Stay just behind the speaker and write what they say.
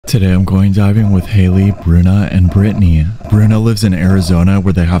Today I'm going diving with Haley, Bruna, and Brittany. Bruna lives in Arizona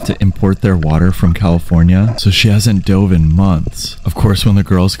where they have to import their water from California, so she hasn't dove in months. Of course, when the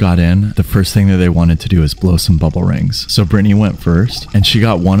girls got in, the first thing that they wanted to do is blow some bubble rings. So Brittany went first, and she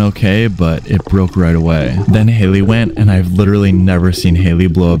got one okay, but it broke right away. Then Haley went, and I've literally never seen Haley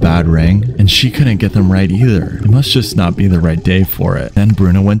blow a bad ring, and she couldn't get them right either. It must just not be the right day for it. Then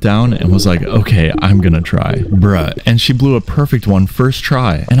Bruna went down and was like, okay, I'm gonna try. Bruh. And she blew a perfect one first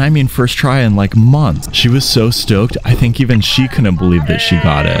try. And I mean first try in like months. She was so stoked, I think even she couldn't believe that she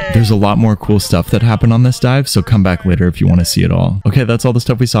got it. There's a lot more cool stuff that happened on this dive, so come back later if you want to see it all. Okay, that's all the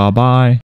stuff we saw. Bye.